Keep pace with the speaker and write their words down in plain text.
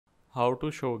How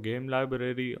to show game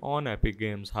library on Epic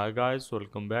Games. Hi guys,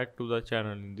 welcome back to the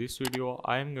channel. In this video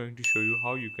I am going to show you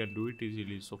how you can do it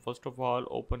easily. So first of all,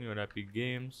 open your Epic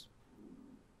Games.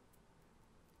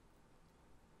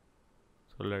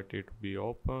 So let it be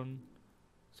open.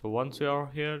 So once you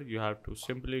are here, you have to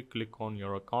simply click on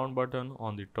your account button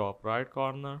on the top right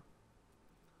corner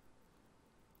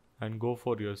and go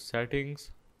for your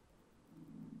settings.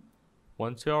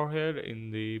 Once you are here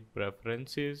in the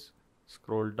preferences,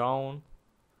 scroll down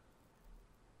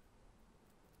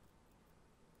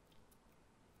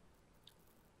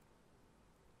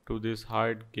to this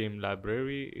hide game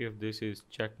library. If this is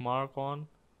check mark on,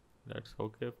 that's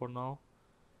okay for now.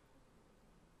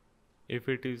 If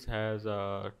it is has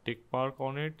a tick mark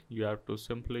on it, you have to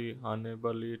simply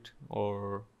enable it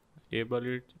or able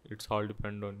it. It's all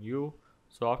depend on you.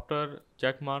 So after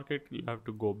check mark it, you have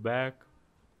to go back.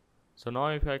 So now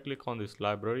if I click on this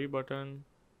library button,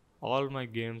 all my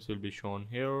games will be shown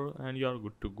here and you are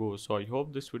good to go. So I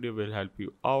hope this video will help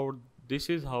you out. This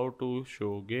is how to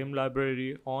show game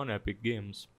library on Epic Games.